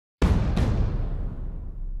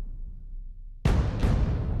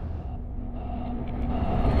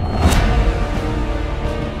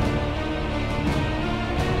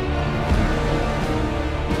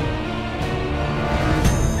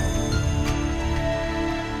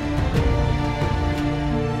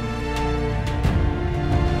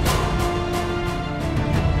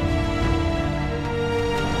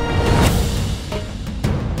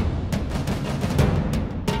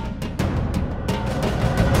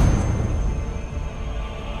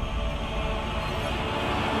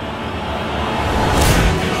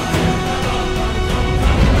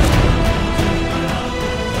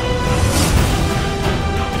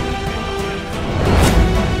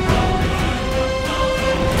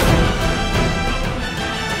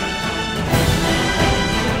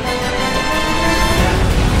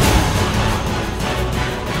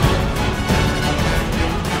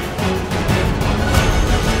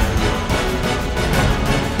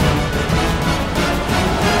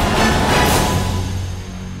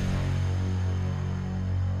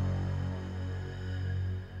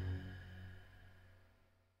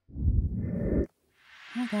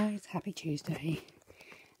guys, happy Tuesday,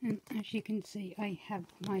 and as you can see I have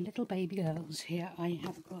my little baby girls here. I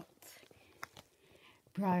have got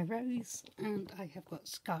Briar Rose and I have got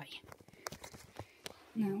Sky.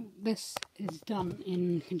 Now this is done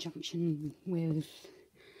in conjunction with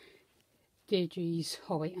Dees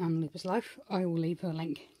hobby and Lupus Life. I will leave her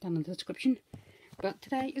link down in the description. But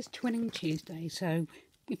today is Twinning Tuesday, so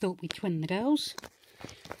we thought we'd twin the girls.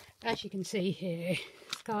 As you can see here,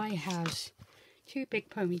 Sky has two big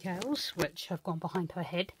ponytails, which have gone behind her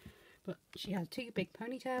head, but she has two big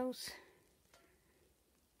ponytails,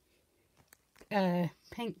 a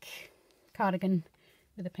pink cardigan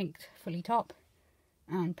with a pink frilly top,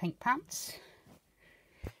 and pink pants.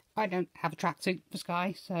 I don't have a tracksuit for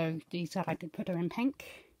Sky, so Dee said I could put her in pink.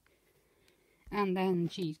 And then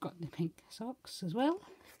she's got the pink socks as well.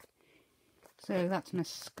 So that's Miss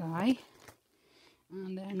Sky.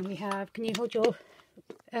 And then we have, can you hold your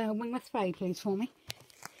wing spray please for me?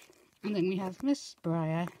 And then we have Miss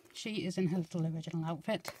Briar. She is in her little original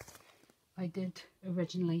outfit. I did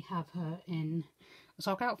originally have her in a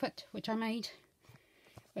sock outfit, which I made.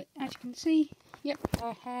 But as you can see, yep,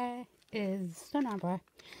 her hair is done amber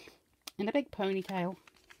in a big ponytail.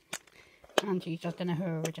 And she's just in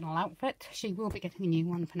her original outfit. She will be getting a new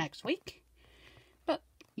one for next week. But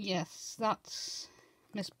yes, that's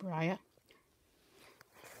Miss Briar.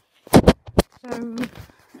 So,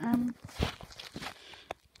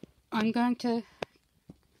 I'm going to,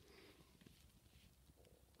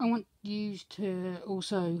 I want you to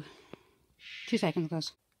also, 2 seconds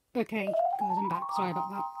guys. Okay guys, I'm back, sorry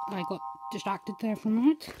about that, I got distracted there for a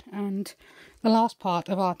minute, and the last part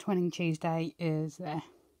of our Twinning Tuesday is there.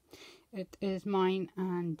 It is mine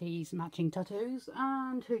and Dee's matching tattoos,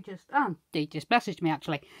 and Dee just messaged me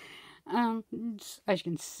actually. And as you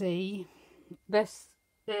can see, this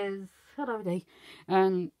is, hello Dee,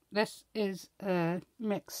 and this is a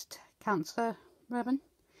mixed cancer ribbon.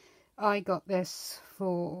 I got this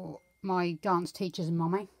for my dance teacher's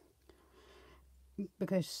mummy,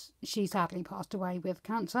 because she sadly passed away with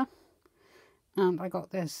cancer, and I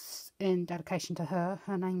got this in dedication to her.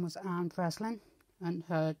 Her name was Anne Breslin, and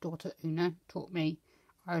her daughter Una taught me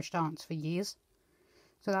Irish dance for years,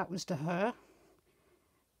 so that was to her.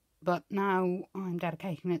 But now I'm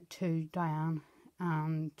dedicating it to Diane,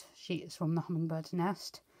 and she is from the Hummingbird's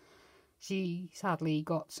Nest. She sadly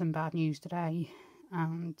got some bad news today,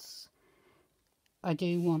 and I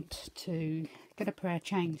do want to get a prayer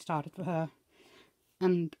chain started for her.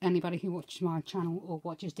 And anybody who watches my channel or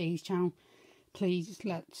watches Dee's channel, please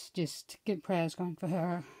let's just get prayers going for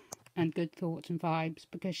her and good thoughts and vibes,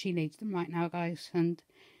 because she needs them right now guys. And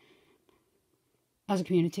as a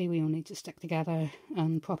community we all need to stick together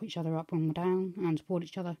and prop each other up when we're down and support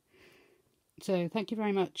each other. So thank you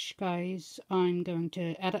very much guys. I'm going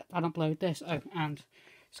to edit and upload this. Oh, and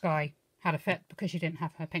Sky had a fit because she didn't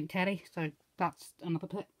have her pink teddy, so that's another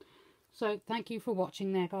tip. So thank you for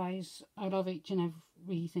watching there guys. I love each and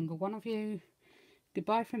every single one of you.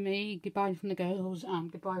 Goodbye from me, goodbye from the girls,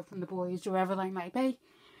 and goodbye from the boys, wherever they may be.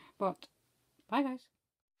 But bye guys.